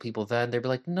would tell people that, and they'd be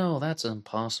like, "No, that's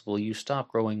impossible. You stop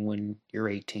growing when you're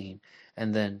 18.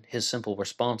 And then his simple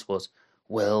response was,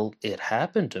 "Well, it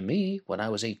happened to me. When I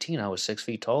was 18, I was 6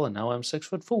 feet tall, and now I'm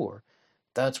 6'4".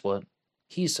 That's what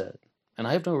he said. And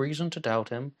I have no reason to doubt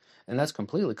him. And that's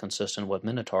completely consistent with what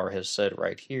Minotaur has said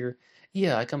right here.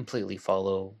 Yeah, I completely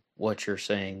follow what you're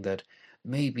saying, that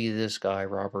maybe this guy,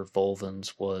 Robert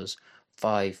Volvins, was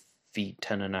 5 feet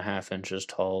 10.5 inches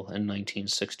tall in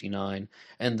 1969,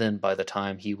 and then by the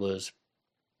time he was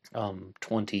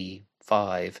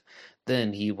 25,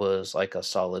 then he was like a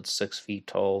solid 6 feet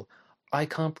tall. I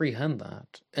comprehend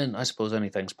that, and I suppose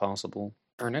anything's possible.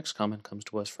 Our next comment comes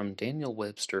to us from Daniel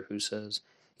Webster, who says,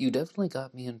 "You definitely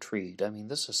got me intrigued. I mean,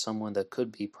 this is someone that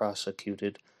could be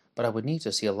prosecuted, but I would need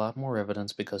to see a lot more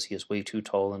evidence because he is way too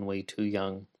tall and way too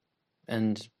young."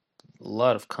 And a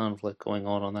lot of conflict going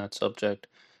on that subject.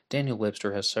 Daniel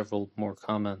Webster has several more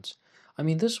comments. I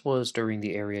mean, this was during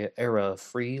the era of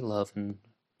free love and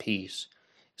peace,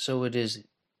 so it is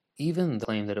even the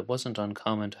claim that it wasn't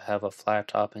uncommon to have a flat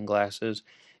top and glasses.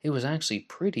 It was actually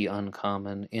pretty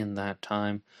uncommon in that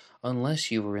time,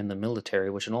 unless you were in the military,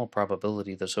 which in all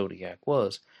probability the Zodiac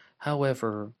was.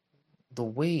 However, the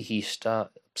way he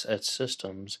stops at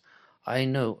systems,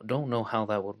 don't know how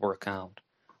that would work out.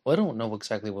 Well, I don't know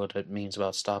exactly what it means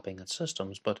about stopping at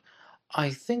systems, but I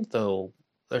think, though,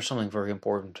 there's something very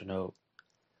important to note.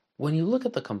 When you look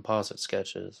at the composite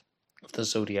sketches of the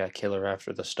Zodiac Killer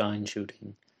after the Stein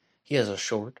shooting, he has a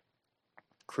short,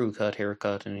 crew-cut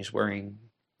haircut and he's wearing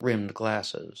rimmed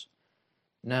glasses.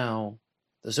 Now,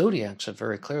 the Zodiac said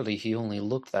very clearly he only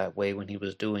looked that way when he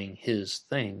was doing his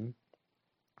thing.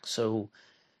 So,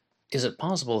 is it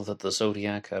possible that the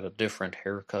Zodiac had a different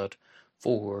haircut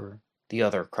for the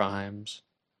other crimes?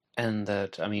 And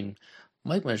that, I mean,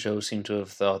 Mike Mageau seemed to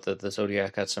have thought that the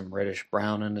Zodiac had some reddish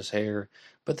brown in his hair,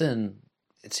 but then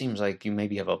it seems like you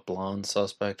maybe have a blonde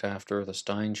suspect after the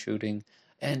Stein shooting.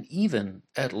 And even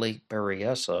at Lake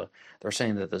Berryessa, they're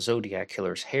saying that the Zodiac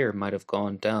killer's hair might have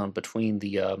gone down between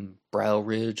the brow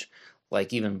ridge,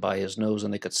 like even by his nose,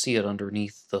 and they could see it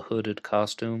underneath the hooded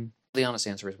costume. The honest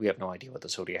answer is we have no idea what the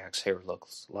Zodiac's hair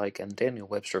looks like, and Daniel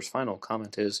Webster's final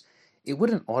comment is, "It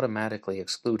wouldn't automatically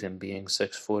exclude him being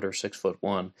 6 foot or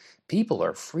 6'1". People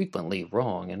are frequently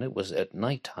wrong, and it was at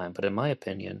nighttime, but in my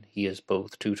opinion, he is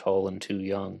both too tall and too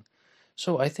young."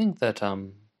 So I think that,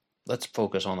 let's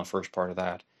focus on the first part of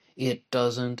that. It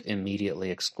doesn't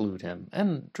immediately exclude him,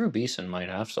 and Drew Beeson might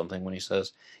have something when he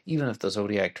says, even if the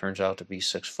Zodiac turns out to be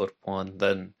 6'1",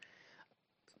 then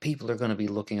people are going to be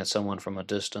looking at someone from a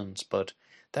distance, but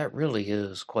that really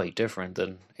is quite different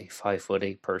than a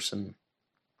 5'8" person.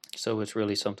 So it's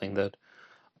really something that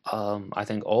I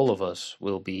think all of us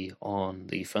will be on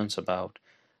the fence about.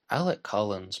 Alec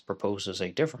Collins proposes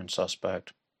a different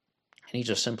suspect, and he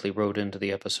just simply wrote into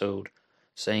the episode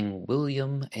saying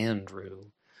William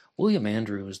Andrew. William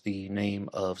Andrew is the name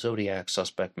of Zodiac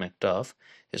suspect Macduff.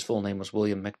 His full name was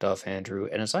William Macduff Andrew,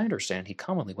 and as I understand, he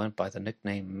commonly went by the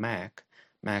nickname Mac.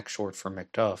 Mac short for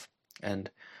Macduff,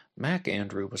 and Mac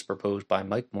Andrew was proposed by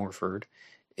Mike Morford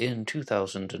in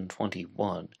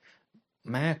 2021.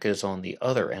 Mac is on the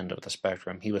other end of the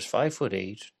spectrum. He was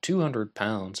 5'8", 200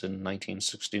 pounds in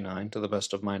 1969, to the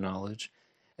best of my knowledge,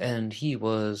 and he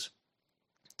was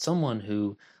someone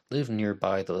who lived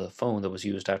nearby the phone that was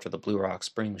used after the Blue Rock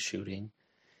Springs shooting.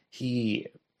 He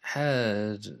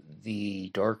had the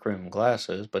dark rimmed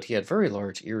glasses, but he had very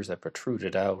large ears that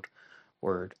protruded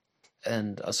outward.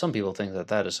 And some people think that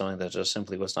that is something that just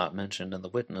simply was not mentioned in the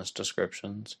witness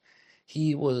descriptions.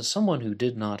 He was someone who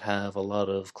did not have a lot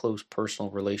of close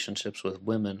personal relationships with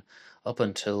women up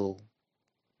until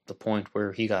the point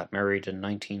where he got married in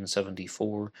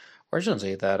 1974. Or I shouldn't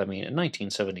say that, I mean, in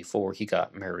 1974 he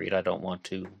got married. I don't want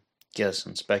to guess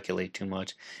and speculate too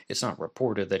much. It's not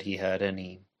reported that he had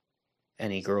any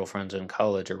girlfriends in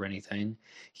college or anything.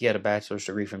 He had a bachelor's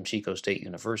degree from Chico State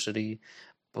University,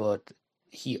 but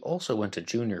he also went to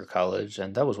junior college,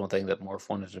 and that was one thing that Morph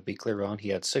wanted to be clear on. He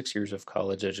had 6 years of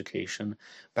college education,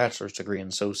 bachelor's degree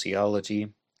in sociology.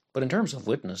 But in terms of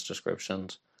witness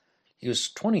descriptions, he was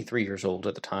 23 years old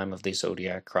at the time of the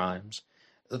Zodiac crimes,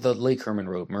 the Lake Herman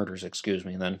Road murders, excuse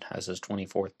me, and then has his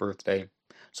 24th birthday.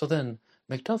 So then,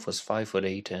 Macduff was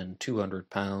 5'8" and 200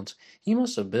 pounds. He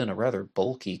must have been a rather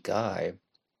bulky guy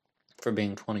for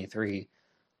being 23.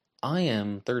 I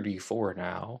am 34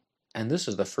 now, and this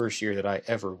is the first year that I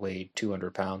ever weighed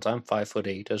 200 pounds. I'm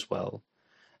 5'8" as well.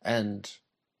 And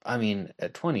I mean,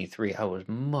 at 23, I was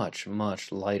much,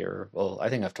 much lighter. Well, I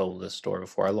think I've told this story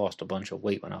before. I lost a bunch of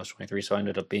weight when I was 23, so I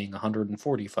ended up being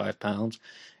 145 pounds.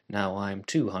 Now I'm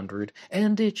 200,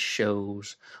 and it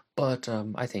shows. But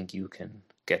I think you can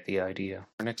get the idea.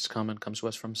 Our next comment comes to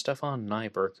us from Stefan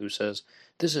Nyberg, who says,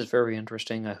 "This is very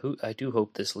interesting. I do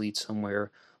hope this leads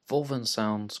somewhere. Volvin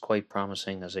sounds quite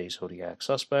promising as a Zodiac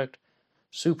suspect."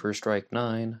 Super Strike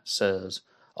 9 says,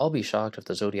 "I'll be shocked if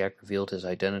the Zodiac revealed his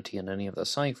identity in any of the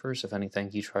ciphers. If anything,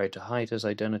 he tried to hide his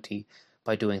identity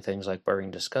by doing things like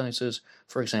wearing disguises,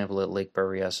 for example at Lake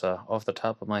Berryessa. Off the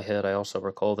top of my head, I also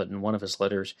recall that in one of his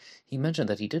letters, he mentioned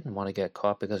that he didn't want to get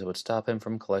caught because it would stop him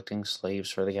from collecting slaves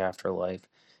for the afterlife.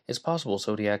 It's possible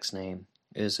Zodiac's name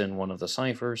is in one of the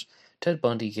ciphers. Ted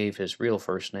Bundy gave his real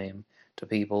first name to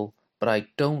people, but I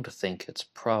don't think it's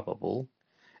probable."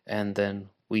 And then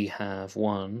we have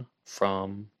one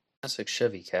from Classic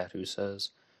Chevy Cat who says,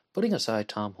 "Putting aside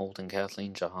Tom Holt and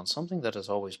Kathleen Johns, something that has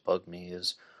always bugged me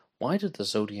is why did the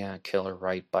Zodiac killer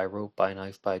write by rope, by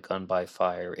knife, by gun, by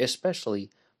fire, especially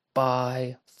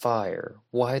by fire?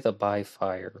 Why the by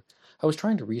fire? I was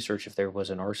trying to research if there was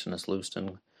an arsonist loosed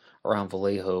in around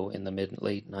Vallejo in the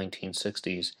late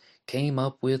 1960s. Came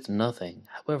up with nothing.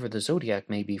 However, the Zodiac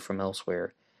may be from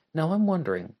elsewhere. Now I'm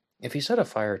wondering, if he set a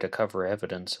fire to cover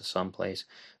evidence someplace,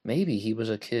 maybe he was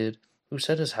a kid who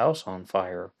set his house on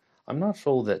fire. I'm not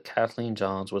sure that Kathleen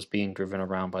Johns was being driven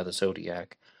around by the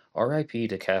Zodiac. R.I.P.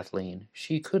 to Kathleen.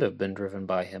 She could have been driven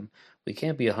by him. We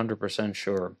can't be 100%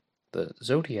 sure. The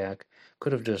Zodiac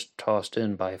could have just tossed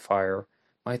in by fire.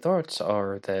 My thoughts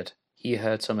are that he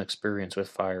had some experience with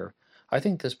fire. I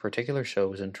think this particular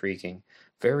show is intriguing.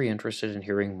 Very interested in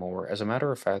hearing more. As a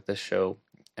matter of fact, this show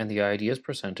and the ideas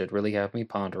presented really have me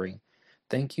pondering.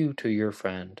 Thank you to your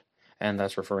friend." And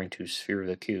that's referring to Sphere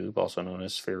the Cube, also known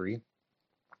as Sphery.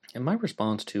 And my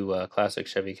response to Classic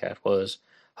Chevy Cat was,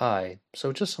 "Hi,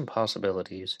 so just some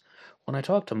possibilities. When I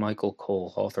talked to Michael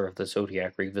Cole, author of the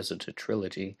Zodiac Revisited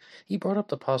trilogy, he brought up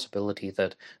the possibility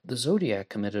that the Zodiac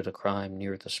committed a crime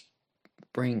near the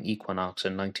spring equinox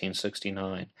in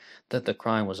 1969, that the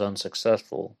crime was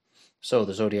unsuccessful. So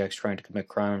the Zodiac's trying to commit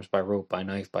crimes by rope, by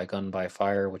knife, by gun, by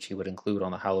fire, which he would include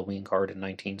on the Halloween card in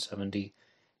 1970.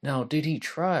 Now, did he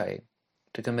try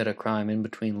to commit a crime in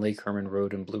between Lake Herman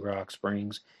Road and Blue Rock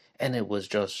Springs, and it was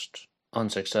just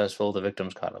unsuccessful? The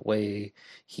victims got away,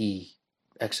 he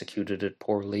executed it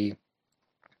poorly,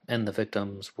 and the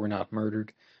victims were not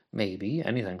murdered? Maybe.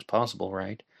 Anything's possible,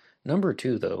 right? Number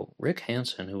two, though, Rick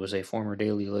Hansen, who was a former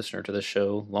daily listener to the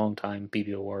show, longtime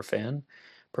BBOR fan,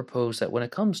 proposed that when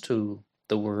it comes to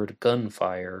the word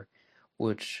gunfire,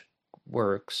 which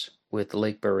works with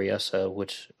Lake Berryessa,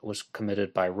 which was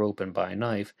committed by rope and by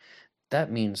knife,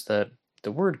 that means that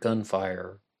the word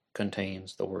gunfire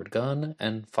contains the word gun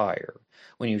and fire.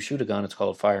 When you shoot a gun, it's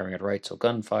called firing it, right? So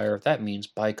gunfire, that means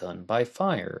by gun, by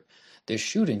fire. The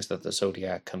shootings that the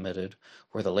Zodiac committed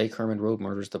were the Lake Herman Road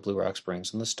murders, the Blue Rock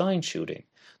Springs, and the Stein shooting.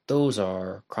 Those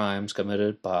are crimes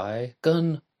committed by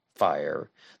gunfire.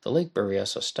 The Lake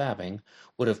Berryessa stabbing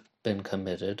would have been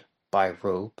committed by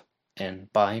rope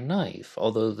and by knife,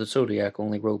 although the Zodiac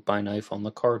only wrote by knife on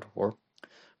the car door.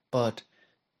 But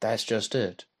that's just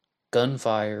it.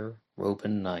 Gunfire, rope,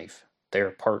 and knife.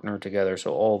 they're partnered together,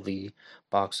 so all the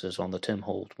boxes on the Tim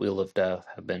Holt Wheel of Death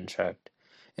have been checked.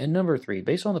 And number 3,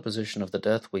 based on the position of the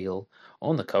death wheel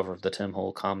on the cover of the Tim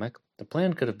Holt comic, the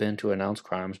plan could have been to announce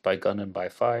crimes by gun and by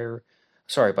fire,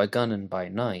 by gun and by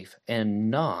knife, and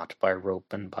not by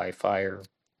rope and by fire.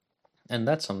 And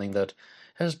that's something that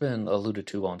has been alluded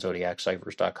to on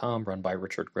ZodiacCiphers.com, run by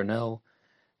Richard Grinnell,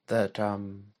 that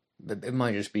it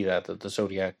might just be that the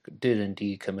Zodiac did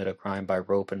indeed commit a crime by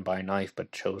rope and by knife,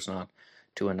 but chose not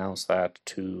to announce that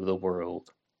to the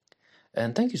world.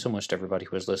 And thank you so much to everybody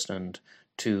who has listened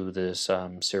to this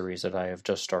series that I have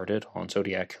just started on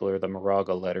Zodiac Killer, the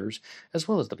Moraga Letters, as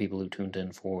well as the people who tuned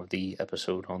in for the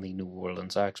episode on the New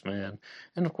Orleans Axeman,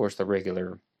 and of course the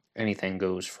regular Anything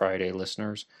Goes Friday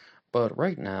listeners. But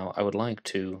right now, I would like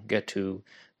to get to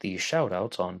the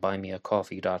shout-outs on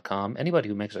buymeacoffee.com. Anybody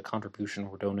who makes a contribution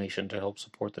or donation to help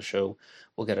support the show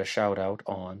will get a shout-out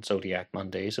on Zodiac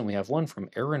Mondays, and we have one from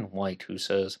Aaron White who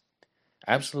says,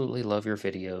 "Absolutely love your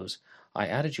videos. I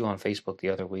added you on Facebook the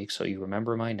other week, so you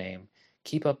remember my name.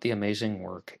 Keep up the amazing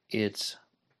work. It's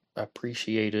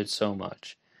appreciated so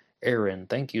much." Aaron,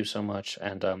 thank you so much,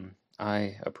 and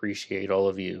I appreciate all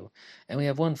of you. And we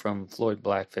have one from Floyd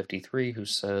Black 53 who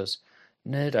says,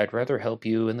 "Ned, I'd rather help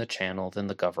you in the channel than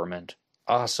the government."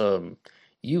 Awesome.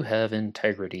 You have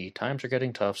integrity. Times are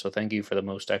getting tough, so thank you for the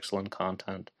most excellent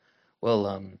content.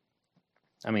 Well,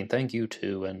 thank you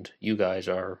too, and you guys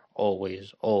are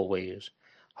always, always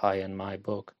high in my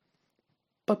book.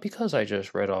 But because I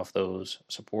just read off those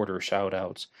supporter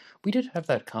shout-outs, we did have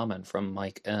that comment from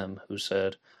Mike M., who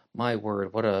said, "My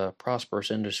word, what a prosperous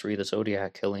industry the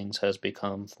Zodiac killings has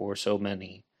become for so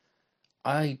many."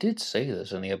 I did say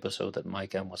this in the episode that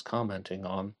Mike M. was commenting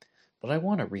on, but I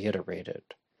want to reiterate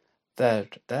it.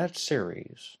 That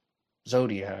series,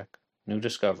 Zodiac, New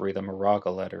Discovery, the Moraga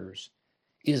Letters,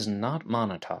 is not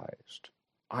monetized.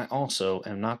 I also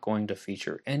am not going to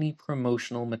feature any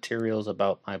promotional materials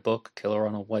about my book, Killer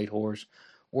on a White Horse,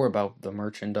 or about the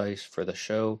merchandise for the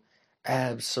show.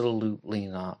 Absolutely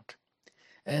not.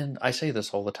 And I say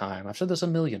this all the time. I've said this a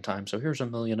million times, so here's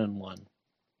 1,000,001.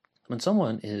 When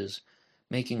someone is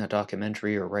making a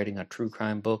documentary or writing a true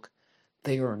crime book,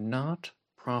 they are not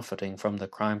profiting from the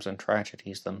crimes and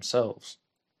tragedies themselves.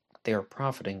 They are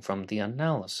profiting from the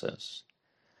analysis.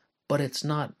 But it's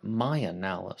not my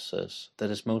analysis that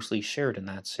is mostly shared in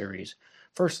that series.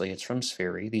 Firstly, it's from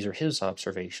Spheri. These are his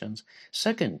observations.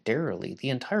 Secondarily, the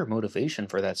entire motivation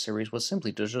for that series was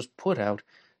simply to just put out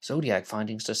Zodiac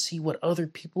findings to see what other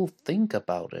people think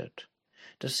about it.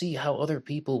 To see how other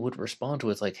people would respond to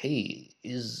it. Like, hey,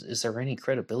 is there any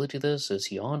credibility to this? Is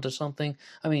he on to something?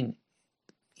 I mean,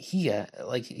 he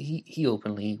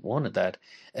openly wanted that.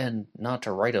 And not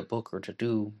to write a book or to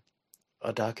do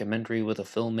a documentary with a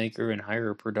filmmaker and hire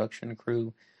a production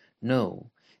crew. No,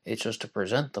 it's just to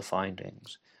present the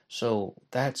findings. So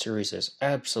that series is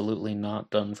absolutely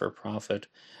not done for profit.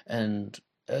 And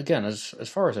again, as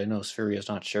far as I know, Spheri has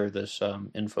not shared this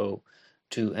info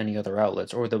to any other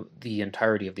outlets, or the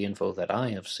entirety of the info that I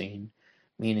have seen,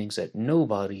 meaning that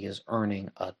nobody is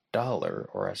earning a dollar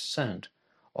or a cent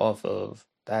off of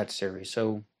that series.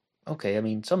 So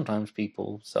okay, sometimes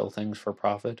people sell things for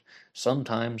profit,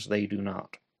 sometimes they do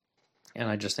not. And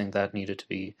I just think that needed to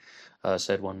be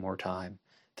said one more time.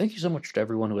 Thank you so much to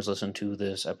everyone who has listened to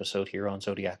this episode here on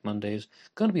Zodiac Mondays.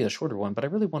 Going to be a shorter one, but I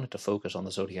really wanted to focus on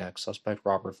the Zodiac suspect,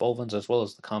 Robert Volvins, as well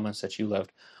as the comments that you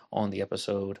left on the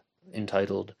episode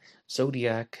entitled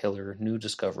Zodiac Killer, New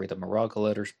Discovery, the Moraga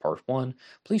Letters, Part 1.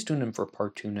 Please tune in for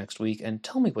Part 2 next week, and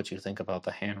tell me what you think about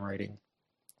the handwriting.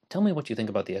 Tell me what you think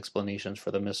about the explanations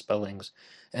for the misspellings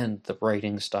and the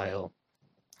writing style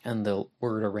and the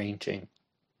word arranging.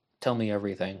 Tell me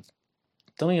everything.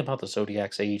 Tell me about the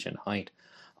Zodiac's age and height.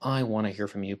 I want to hear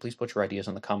from you. Please put your ideas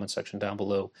in the comment section down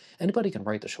below. Anybody can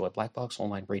write the show at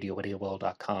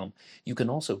blackboxonlineradio@AOL.com. You can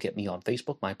also get me on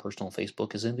Facebook. My personal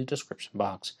Facebook is in the description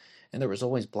box. And there is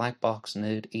always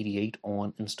BlackboxNed88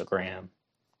 on Instagram.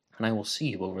 And I will see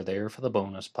you over there for the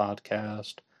bonus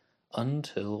podcast.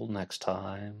 Until next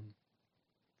time.